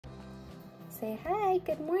Say hi.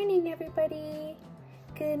 Good morning, everybody.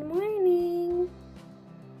 Good morning.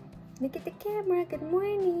 Look at the camera. Good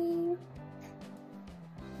morning.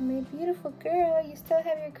 My beautiful girl, you still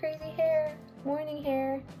have your crazy hair. Morning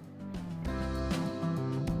hair.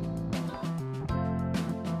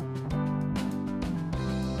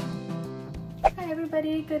 Hi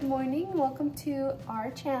everybody, good morning. Welcome to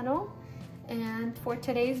our channel. And for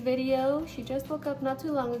today's video, she just woke up not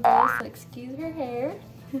too long ago, so excuse her hair.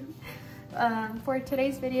 For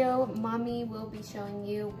today's video, mommy will be showing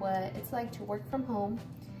you what it's like to work from home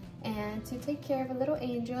and to take care of a little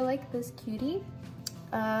angel like this cutie.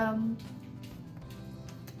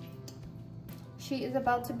 She is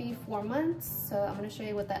about to be 4 months, so I'm going to show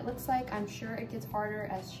you what that looks like. I'm sure it gets harder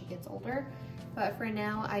as she gets older, but for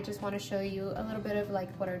now I just want to show you a little bit of like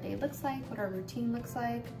what our day looks like, what our routine looks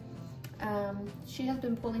like. She has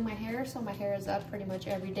been pulling my hair, so my hair is up pretty much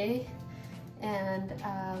every day. And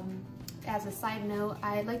as a side note,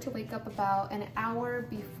 I like to wake up about an hour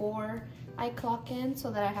before I clock in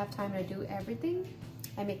so that I have time to do everything.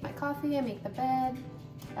 I make my coffee, I make the bed,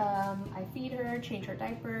 I feed her, change her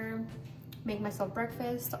diaper, make myself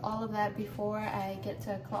breakfast, all of that before I get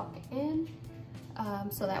to clock in,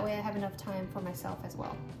 so that way I have enough time for myself as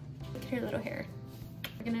well. Look at her little hair.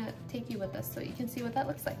 We're gonna take you with us so you can see what that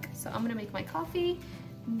looks like. So I'm gonna make my coffee,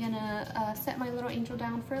 I'm gonna set my little angel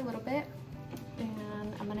down for a little bit,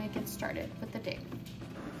 and I'm gonna get started with the day.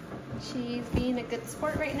 She's being a good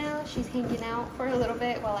sport right now. She's hanging out for a little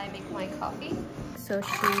bit while I make my coffee. So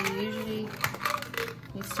she usually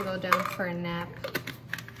needs to go down for a nap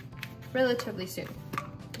relatively soon.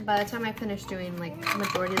 By the time I finish doing like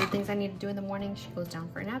majority of the things I need to do in the morning, she goes down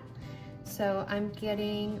for a nap. So I'm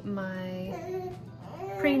getting my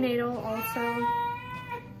prenatal also.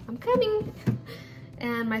 I'm coming.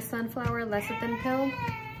 And my sunflower lecithin pill.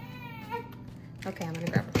 Okay, I'm gonna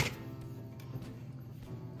grab her.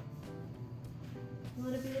 You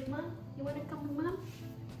wanna be with mom? You wanna come with mom?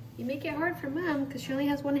 You make it hard for mom because she only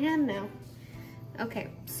has one hand now. Okay,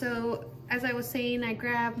 so as I was saying, I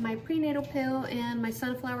grabbed my prenatal pill and my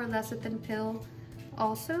sunflower lecithin pill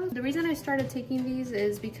also. The reason I started taking these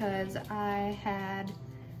is because I had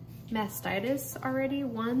mastitis already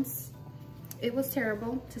once. It was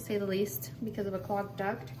terrible, to say the least, because of a clogged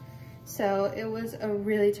duct. So it was a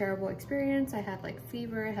really terrible experience. I had like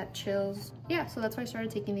fever, I had chills. Yeah, so that's why I started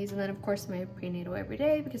taking these. And then of course my prenatal every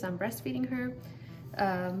day because I'm breastfeeding her.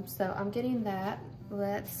 So I'm getting that.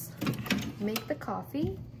 Let's make the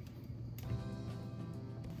coffee.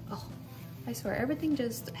 Oh, I swear, everything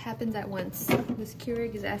just happens at once. This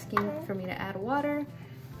Keurig is asking for me to add water.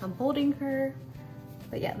 I'm holding her.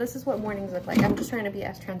 But yeah, this is what mornings look like. I'm just trying to be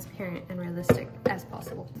as transparent and realistic as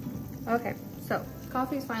possible. Okay, so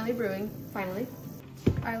coffee is finally brewing, finally.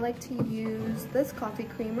 I like to use this coffee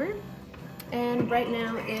creamer. And right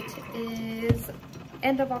now it is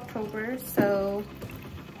end of October, so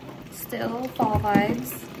still fall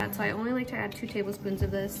vibes. And so I only like to add 2 tablespoons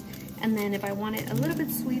of this. And then if I want it a little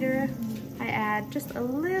bit sweeter, I add just a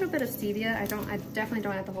little bit of stevia. I definitely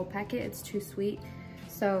don't add the whole packet, it's too sweet.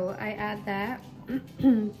 So I add that.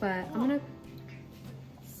 But I'm gonna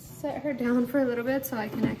set her down for a little bit so I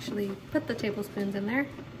can actually put the tablespoons in there.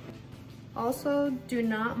 Also, do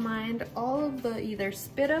not mind all of the either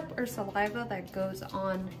spit up or saliva that goes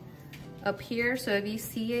on up here. So if you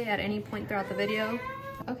see it at any point throughout the video,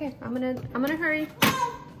 okay, I'm gonna hurry.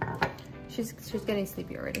 She's getting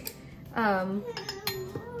sleepy already. I'm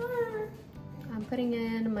putting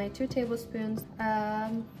in my 2 tablespoons.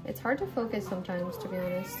 It's hard to focus sometimes, to be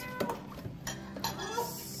honest.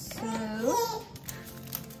 So,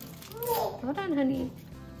 hold on, honey.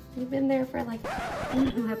 You've been there for like,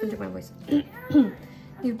 what happened to my voice?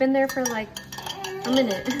 You've been there for like a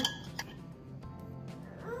minute.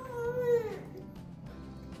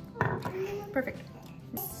 Perfect.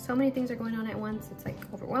 So many things are going on at once. It's like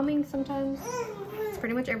overwhelming sometimes. It's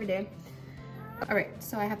pretty much every day. All right,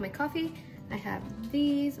 so I have my coffee. I have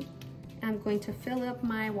these. I'm going to fill up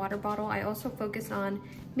my water bottle. I also focus on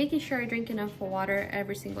making sure I drink enough water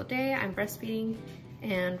every single day. I'm breastfeeding,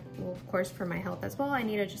 and well, of course for my health as well, I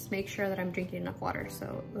need to just make sure that I'm drinking enough water.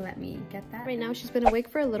 So let me get that. Right now she's been awake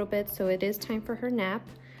for a little bit, so it is time for her nap.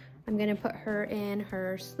 I'm gonna put her in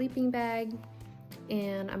her sleeping bag,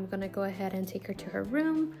 and I'm gonna go ahead and take her to her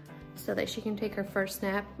room so that she can take her first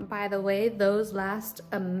nap. By the way, those last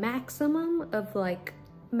a maximum of like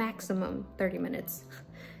maximum 30 minutes.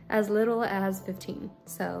 As little as 15.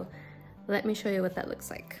 So let me show you what that looks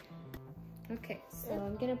like. Okay, so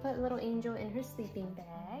I'm gonna put little Angel in her sleeping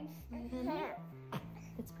bag.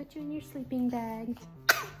 Let's put you in your sleeping bag.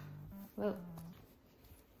 Whoa.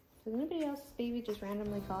 Does anybody else's baby just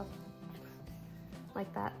randomly cough?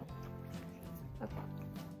 like that. Okay,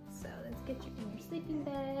 so let's get you in your sleeping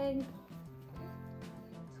bag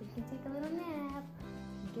so you can take a little nap.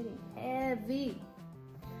 You're getting heavy.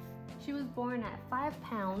 She was born at 5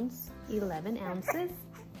 pounds, 11 ounces,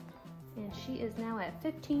 and she is now at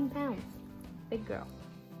 15 pounds. Big girl.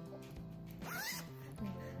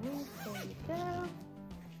 Alright, there you go.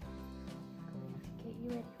 Going to get you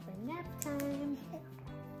ready for nap time.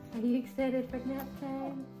 Are you excited for nap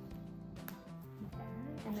time?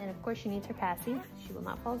 And then of course she needs her passy. She will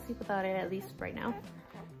not fall asleep without it, at least right now.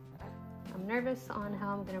 I'm nervous on how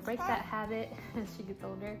I'm gonna break that habit as she gets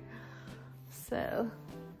older. So,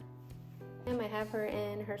 I have her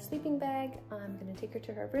in her sleeping bag. I'm gonna take her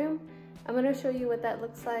to her room. I'm gonna show you what that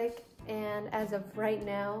looks like. And as of right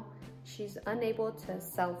now, she's unable to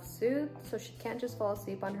self-soothe, so she can't just fall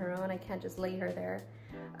asleep on her own. I can't just lay her there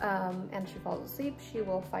and she falls asleep. She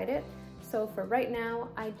will fight it. So for right now,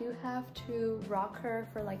 I do have to rock her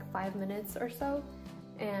for like 5 minutes or so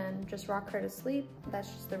and just rock her to sleep. That's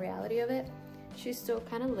just the reality of it. She's still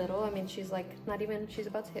kind of little. I mean, she's like she's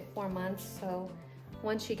about to hit 4 months. So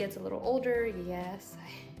once she gets a little older, yes, I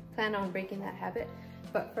plan on breaking that habit.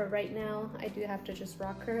 But for right now, I do have to just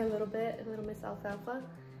rock her a little bit, a little Miss Alfalfa.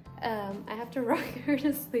 I have to rock her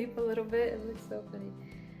to sleep a little bit. It looks so funny.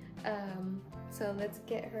 So let's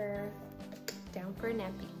get her down for a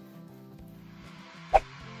nappy.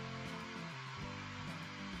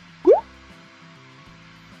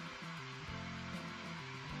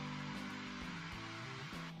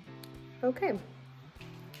 Okay,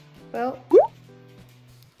 well,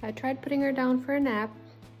 I tried putting her down for a nap.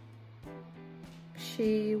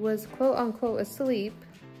 She was quote unquote asleep.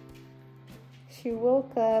 She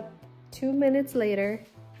woke up 2 minutes later.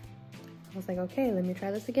 I was like, okay, let me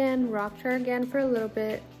try this again. Rocked her again for a little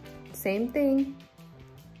bit. Same thing.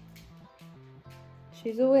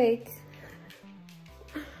 She's awake.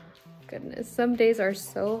 Goodness, some days are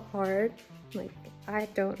so hard. Like, I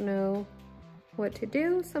don't know what to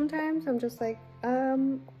do sometimes. I'm just like,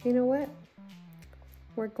 you know what?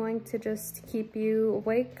 We're going to just keep you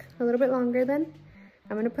awake a little bit longer then.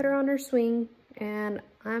 I'm gonna put her on her swing and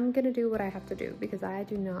I'm gonna do what I have to do because I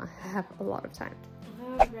do not have a lot of time.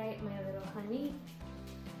 All right, my little honey.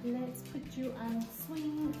 Let's put you on the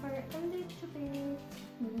swing for a little bit.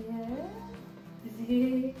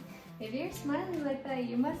 Yeah. If you're smiling like that,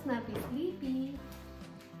 you must not be sleepy.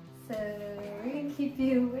 So we're gonna keep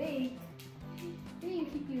you awake. We're gonna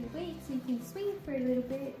keep you awake so you can swing for a little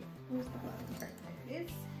bit. Where's the bottom part? There it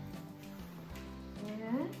is.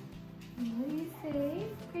 Yeah. What do you say,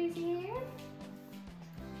 crazy hair?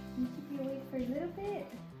 Can keep you awake for a little bit.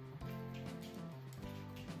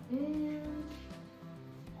 And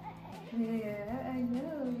yeah, I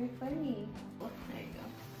know, you're funny. Oh, there you go.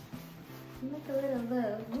 You look a little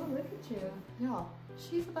love. Oh, look at you. Y'all,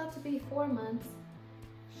 she's about to be 4 months.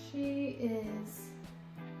 She's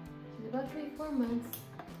about to be 4 months.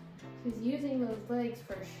 She's using those legs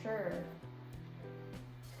for sure.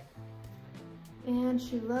 And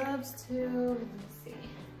she loves to, let me see.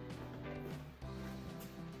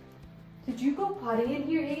 Did you go potty in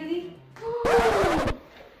here, Haley?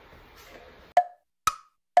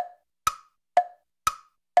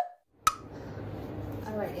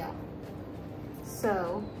 All right, y'all.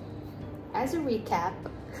 So, as a recap,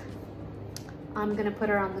 I'm gonna put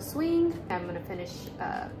her on the swing. I'm gonna finish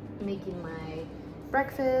making my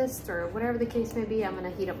breakfast or whatever the case may be. I'm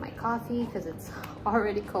gonna heat up my coffee because it's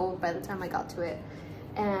already cold by the time I got to it.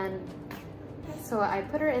 And so I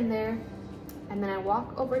put her in there and then I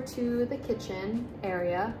walk over to the kitchen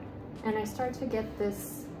area and I start to get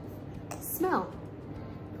this smell.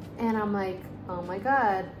 And I'm like, oh my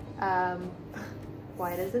God,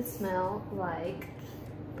 why does it smell like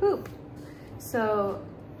poop? So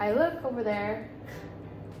I look over there.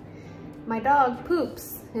 My dog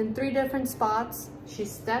poops in 3 different spots. She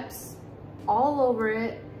steps all over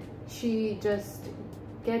it. She just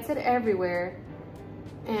gets it everywhere.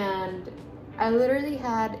 And I literally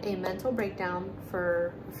had a mental breakdown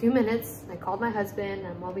for a few minutes. I called my husband.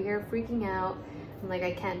 I'm over here freaking out. I'm like,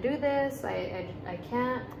 I can't do this. I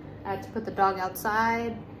can't. I had to put the dog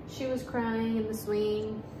outside. She was crying in the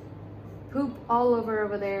swing. Poop all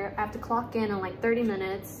over there. I have to clock in like 30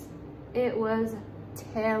 minutes. It was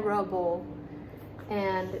terrible.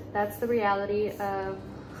 And that's the reality of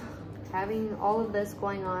having all of this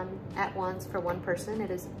going on at once for one person. It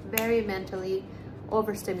is very mentally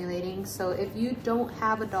overstimulating. So if you don't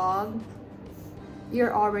have a dog,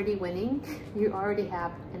 you're already winning. You already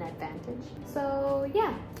have an advantage. So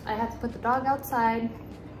yeah, I had to put the dog outside.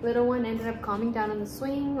 Little one ended up calming down on the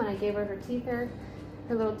swing when I gave her her teether,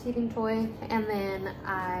 her little teething toy. And then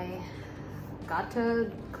I got to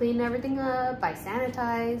clean everything up. I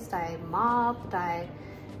sanitized, I mopped, I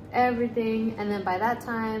everything. And then by that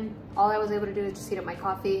time, all I was able to do is just heat up my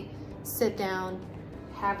coffee, sit down,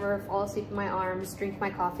 have her fall asleep in my arms, drink my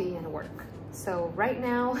coffee, and work. So right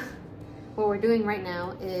now, what we're doing right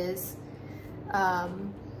now is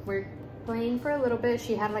we're playing for a little bit.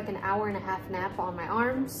 She had like an hour-and-a-half nap on my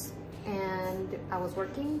arms, and I was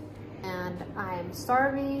working, and I'm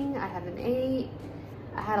starving. I haven't ate.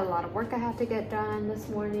 I had a lot of work I have to get done this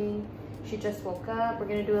morning. She just woke up. We're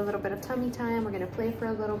gonna do a little bit of tummy time. We're gonna play for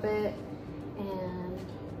a little bit, and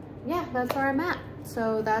yeah, that's where I'm at.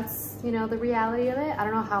 So that's, you know, the reality of it. I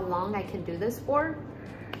don't know how long I can do this for.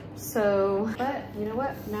 So, but you know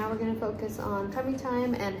what? Now we're gonna focus on tummy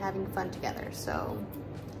time and having fun together. So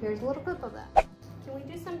here's a little clip of that. Can we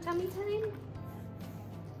do some tummy time?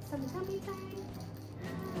 Some tummy time?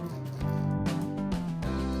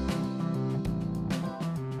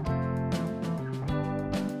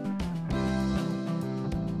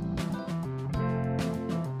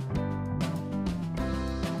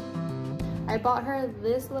 I bought her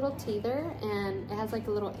this little teether, and it has like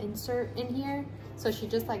a little insert in here. So she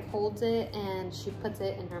just like holds it and she puts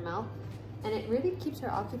it in her mouth. And it really keeps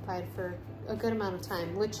her occupied for a good amount of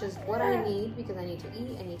time, which is what I need, because I need to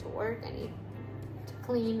eat, I need to work, I need to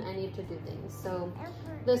clean, I need to do things. So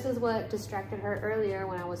this is what distracted her earlier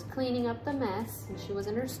when I was cleaning up the mess and she was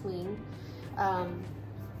in her swing.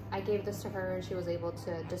 I gave this to her and she was able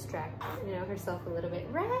to distract, you know, herself a little bit.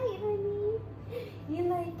 Right, honey? You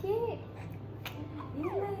like it? You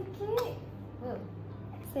like it? Whoa.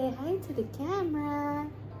 Say hi to the camera.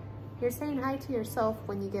 You're saying hi to yourself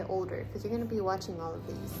when you get older, because you're going to be watching all of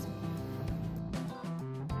these.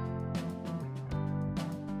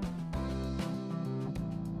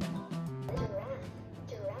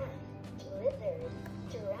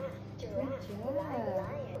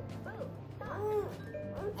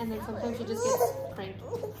 And then sometimes you just get cranky.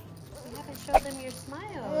 You haven't showed them your smile.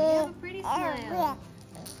 You have a pretty smile.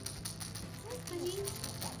 Honey,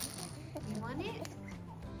 you want it?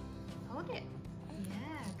 Hold it.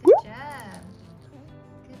 Yeah, good job.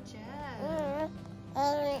 Good job.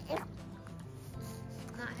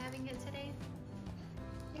 Not having it today?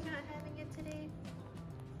 You're not having it today?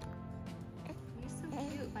 You're so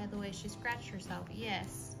cute. By the way, she scratched herself.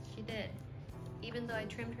 Yes, she did. Even though I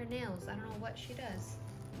trimmed her nails. I don't know what she does.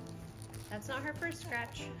 That's not her first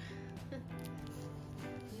scratch.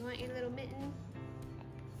 You want your little mitten?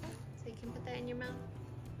 So you can put that in your mouth?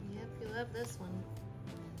 Yep, you love this one.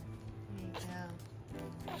 There you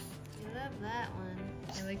go. You love that one.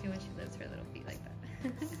 I like it when she lifts her little feet like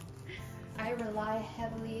that. I rely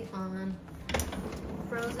heavily on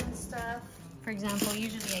frozen stuff. For example,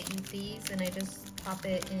 usually I eat these and I just pop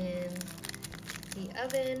it in the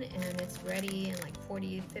oven and it's ready in like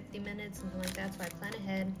 40-50 minutes, something like that, so I plan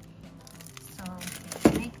ahead. So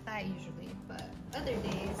I make that usually, but other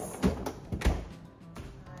days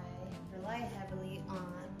I rely heavily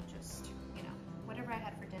on just, you know, whatever I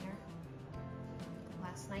had for dinner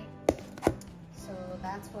last night. So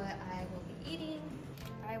that's what I will be eating.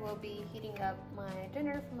 I will be heating up my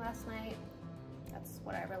dinner from last night. That's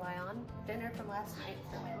what I rely on. Dinner from last night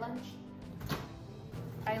for my lunch.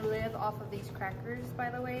 I live off of these crackers,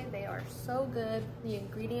 by the way. They are so good. The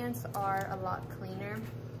ingredients are a lot cleaner.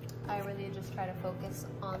 I really just try to focus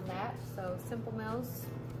on that. So Simple Mills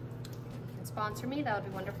can sponsor me, that would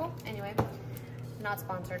be wonderful. Anyway, not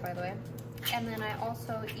sponsored, by the way. And then I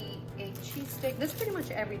also eat a cheese stick. This is pretty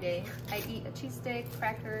much every day. I eat a cheese stick,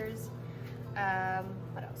 crackers,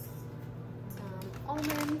 what else? Some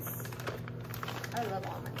almonds. I love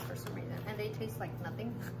almonds for some reason, and they taste like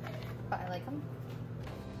nothing, but I like them.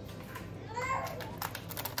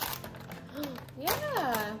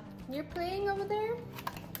 Yeah, you're playing over there?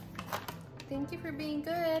 Thank you for being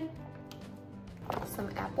good. Some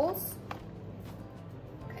apples.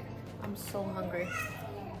 Okay, I'm so hungry.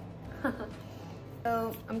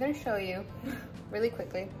 So I'm gonna show you really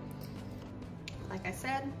quickly. Like I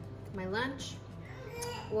said, my lunch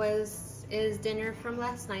is dinner from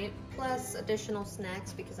last night plus additional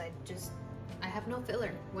snacks because I have no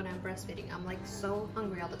filler when I'm breastfeeding. I'm like so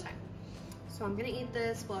hungry all the time. So I'm gonna eat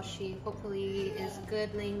this while she hopefully is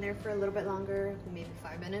good laying there for a little bit longer, maybe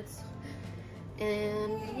 5 minutes.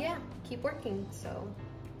 And yeah, keep working. So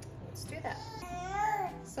let's do that.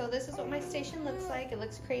 So this is what my station looks like. It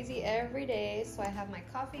looks crazy every day. So I have my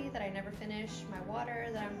coffee that I never finish, my water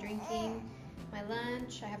that I'm drinking, my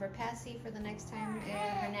lunch. I have her passy for the next time,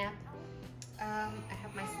 her nap. I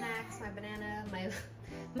have my snacks, my banana,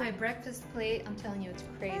 my breakfast plate. I'm telling you, it's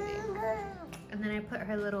crazy. And then I put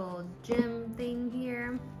her little gym thing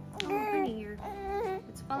here. Oh, honey,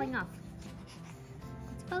 it's falling off.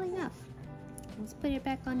 falling off. Let's put it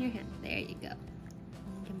back on your hand. There you go.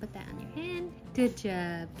 You can put that on your hand. Good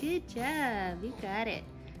job. Good job. You got it.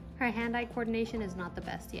 Her hand-eye coordination is not the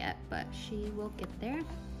best yet, but she will get there.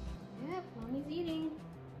 Yep, mommy's eating.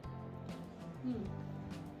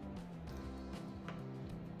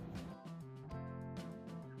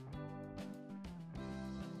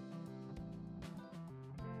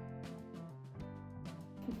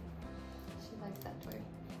 She likes that toy.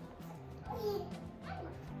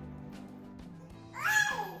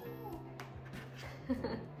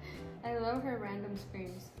 I love her random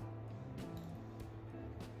screams.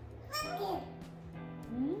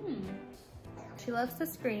 She loves to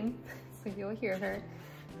scream, so you'll hear her.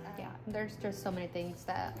 Yeah, there's just so many things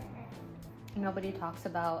that nobody talks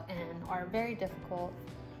about and are very difficult.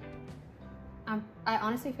 I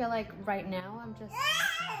honestly feel like right now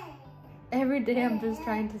every day I'm just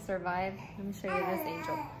trying to survive. Let me show you this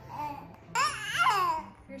angel.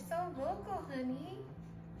 You're so vocal, honey.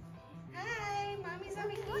 Hi, mommy's over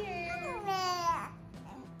here.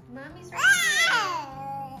 Mommy's right here.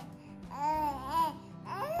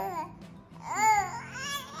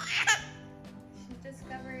 She's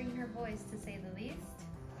discovering her voice, to say the least.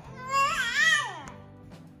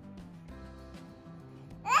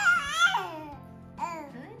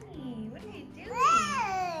 Honey, what are you doing?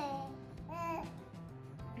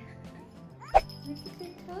 Look at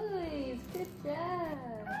your toys. Good job.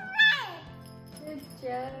 Good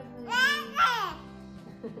job, honey.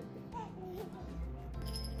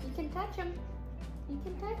 You can touch them. You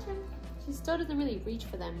can touch them. She still doesn't really reach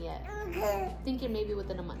for them yet. Thinking maybe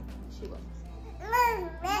within a month she will.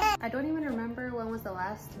 I don't even remember when was the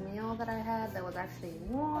last meal that I had that was actually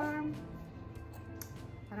warm.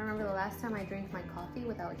 I don't remember the last time I drank my coffee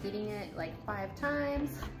without heating it like 5 times,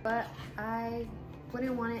 but I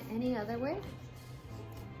wouldn't want it any other way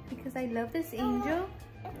because I love this angel,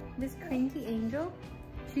 this cranky angel.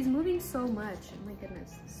 She's moving so much, oh my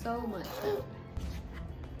goodness, so much.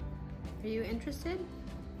 Are you interested?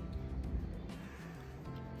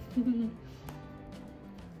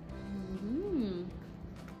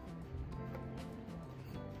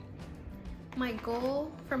 My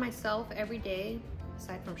goal for myself every day,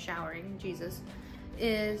 aside from showering, Jesus,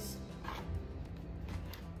 is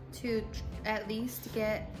to at least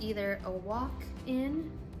get either a walk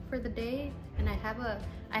in for the day, and I have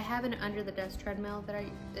an under the desk treadmill that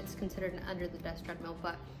it's considered an under the desk treadmill,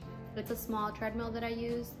 but it's a small treadmill that I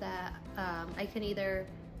use that I can either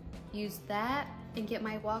use that and get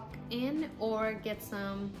my walk in, or get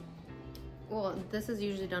some, well, this is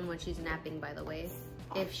usually done when she's napping, by the way,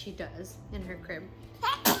 if she does, in her crib.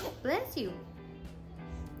 Bless you.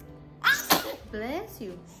 Bless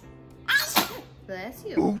you. Bless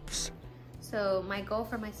you. Oops. So my goal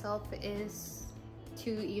for myself is to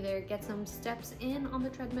either get some steps in on the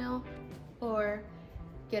treadmill or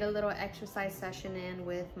get a little exercise session in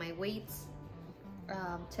with my weights.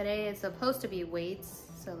 Today is supposed to be weights,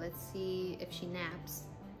 so let's see if she naps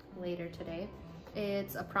later today.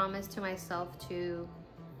 It's a promise to myself to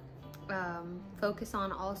focus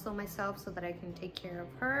on also myself so that I can take care of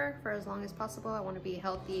her for as long as possible. I want to be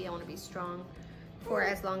healthy, I want to be strong for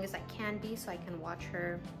as long as I can be, so I can watch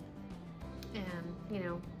her and, you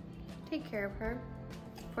know, take care of her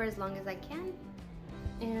for as long as I can.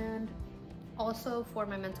 And also for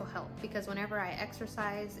my mental health, because whenever I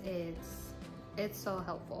exercise, it's so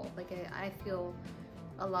helpful. Like I feel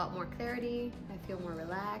a lot more clarity, I feel more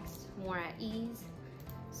relaxed, more at ease.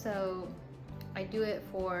 So I do it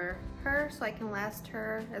for her so I can last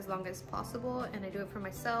her as long as possible, and I do it for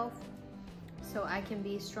myself so I can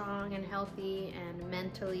be strong and healthy and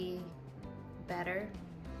mentally better,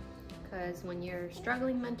 because when you're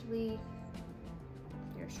struggling mentally,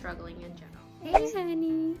 you're struggling in general. Hey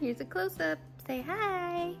honey, here's a close-up. Say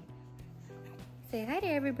hi. Say hi to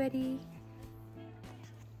everybody.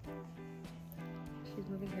 She's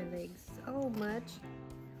moving her legs so much.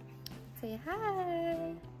 Say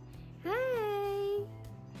hi. Hi.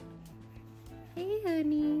 Hey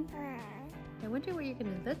honey. I wonder what you're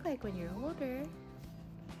gonna look like when you're older.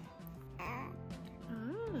 Oh.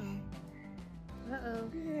 Uh-oh.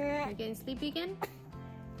 You're getting sleepy again?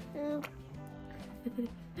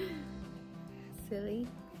 Silly.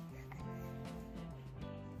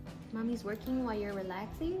 Mommy's working while you're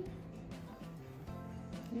relaxing?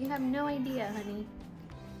 You have no idea, honey.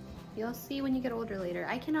 You'll see when you get older later.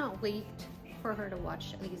 I cannot wait for her to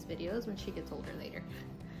watch these videos when she gets older later.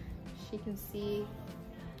 She can see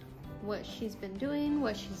what she's been doing,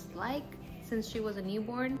 what she's like since she was a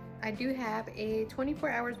newborn. I do have a 24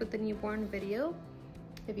 hours with the newborn video,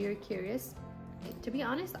 if you're curious. To be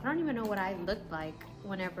honest, I don't even know what I looked like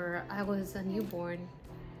whenever I was a newborn.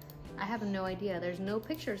 I have no idea. There's no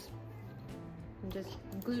pictures. I'm just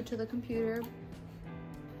glued to the computer.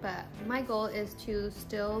 But my goal is to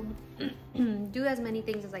still do as many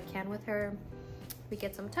things as I can with her. We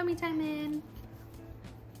get some tummy time in.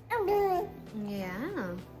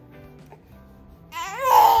 Yeah.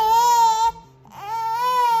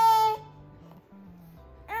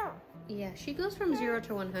 Yeah, she goes from 0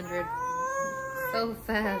 to 100 so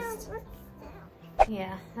fast.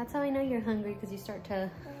 Yeah, that's how I know you're hungry, because you start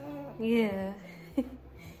to, yeah.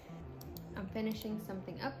 I'm finishing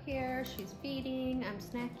something up here. She's feeding, I'm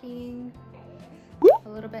snacking. A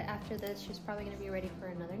little bit after this, she's probably gonna be ready for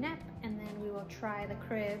another nap, and then we will try the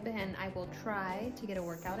crib, and I will try to get a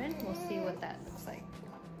workout in. We'll see what that looks like.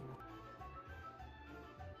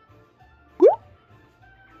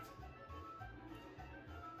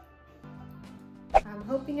 I'm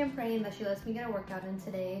hoping and praying that she lets me get a workout in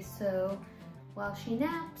today, so while she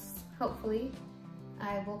naps, hopefully,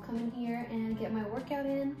 I will come in here and get my workout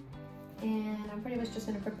in, and I'm pretty much just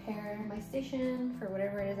gonna prepare my station for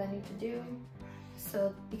whatever it is I need to do.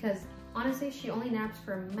 So, because honestly, she only naps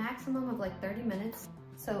for a maximum of like 30 minutes.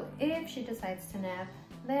 So if she decides to nap,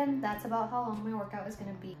 then that's about how long my workout is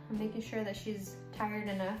gonna be. I'm making sure that she's tired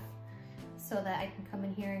enough so that I can come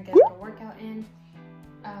in here and get her workout in.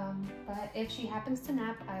 But if she happens to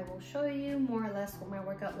nap, I will show you more or less what my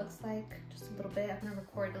workout looks like, just a little bit. I'm gonna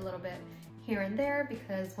record a little bit here and there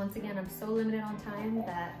because once again, I'm so limited on time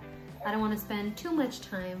that I don't wanna spend too much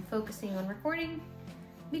time focusing on recording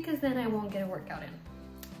because then I won't get a workout in.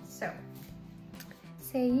 So,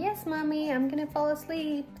 say yes, mommy, I'm gonna fall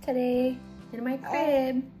asleep today in my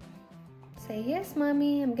crib. Say yes,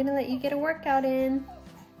 mommy, I'm gonna let you get a workout in.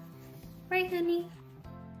 Right, honey?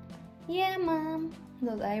 Yeah, mom.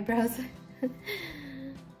 Those eyebrows.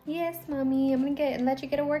 Yes, mommy, I'm gonna let you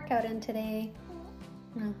get a workout in today.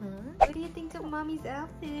 What do you think of mommy's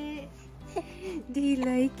outfit? Do you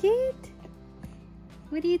like it?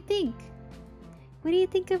 What do you think? What do you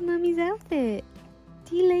think of mommy's outfit?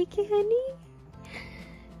 Do you like it, honey?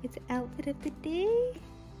 It's outfit of the day.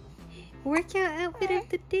 Workout outfit of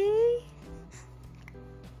the day.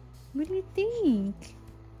 What do you think?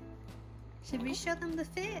 Should we show them the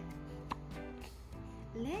fit?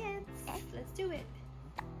 Let's do it.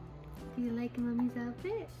 Do you like mommy's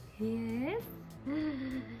outfit? Yes?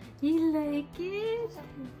 You like it?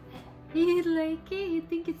 You like it? You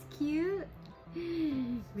think it's cute?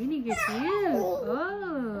 Really good cute.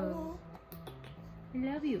 Oh. I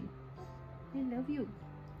love you. I love you.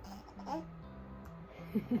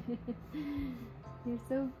 You're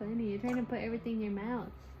so funny. You're trying to put everything in your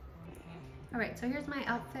mouth. Alright, so here's my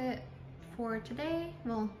outfit for today.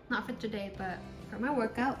 Well, not for today, but for my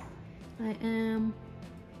workout. I am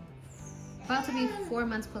about to be 4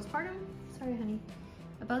 months postpartum. Sorry, honey.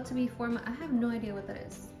 About to be 4 months. I have no idea what that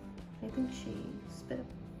is. I think she spit up.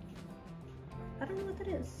 I don't know what that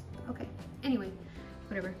is. Okay. Anyway,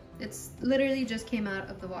 whatever. It's literally just came out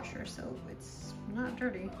of the washer, so it's not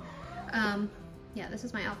dirty. Yeah, this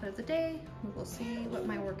is my outfit of the day. We will see what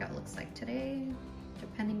my workout looks like today,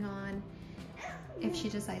 depending on if she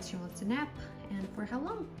decides she wants to nap and for how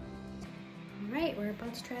long. All right, we're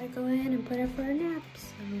about to try to go in and put her for a nap.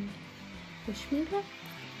 So wish me luck.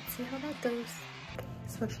 Let's see how that goes.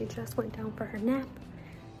 So she just went down for her nap.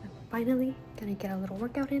 I'm finally gonna get a little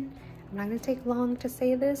workout in. I'm not gonna take long to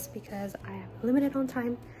say this because I am limited on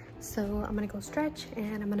time. So I'm gonna go stretch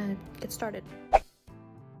and I'm gonna get started.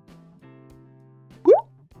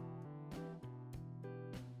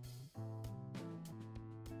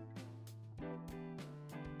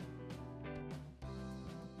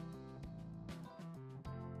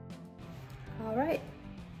 All right,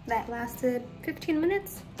 that lasted 15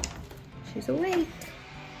 minutes. She's awake.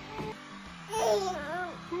 Hi,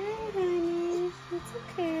 honey. It's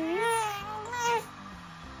okay.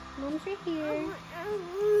 Mom's right here.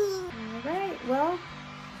 All right, well,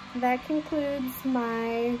 that concludes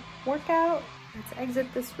my workout. Let's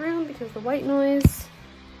exit this room because the white noise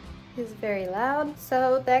is very loud.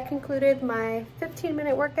 So that concluded my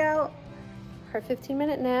 15-minute workout, her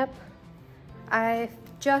 15-minute nap. I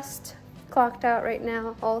just clocked out right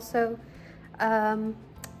now also. I'm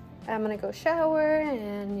gonna go shower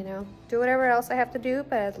and, you know, do whatever else I have to do,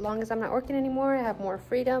 but as long as I'm not working anymore, I have more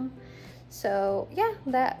freedom. So yeah,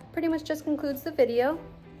 that pretty much just concludes the video.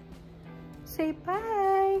 Say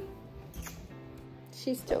bye.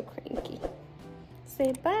 She's still cranky.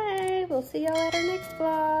 Say bye. We'll see y'all at our next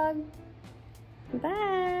vlog.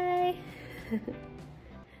 Bye.